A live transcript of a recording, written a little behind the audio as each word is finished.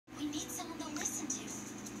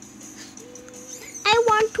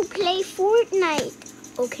play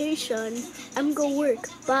Fortnite. Okay, son. I'm gonna work.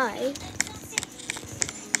 Bye.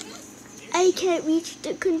 I can't reach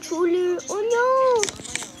the controller. Oh no!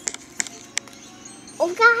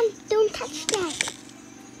 Oh God! Don't touch that.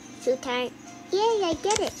 So tight. Yay! I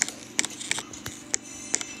get it.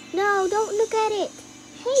 No! Don't look at it.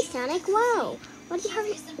 Hey, Sonic! Wow! What did you have?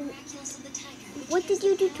 What did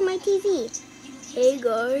you do to my TV? Hey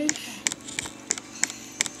guys.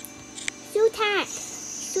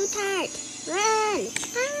 Sweetheart, run!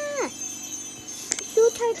 Ah!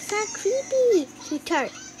 Sweetheart, not creepy.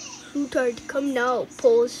 Sweetheart, come now.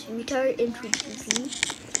 Pull Sweetheart into TV.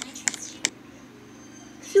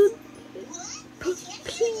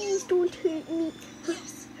 Please don't hurt me.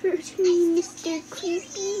 Hurt me, Mr.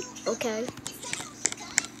 Creepy. Okay.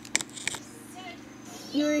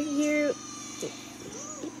 You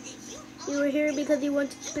were here because you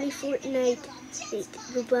wanted to play Fortnite.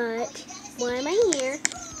 But why am I here?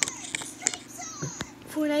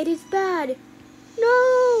 Fortnite is bad.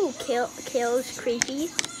 No! Kale's creepy.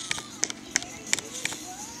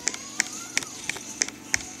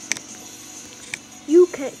 You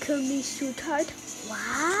can't kill me, sweetheart.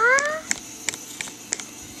 What?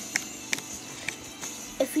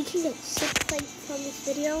 If we can get 6 likes on this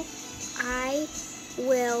video, I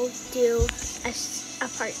will do a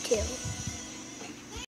part 2.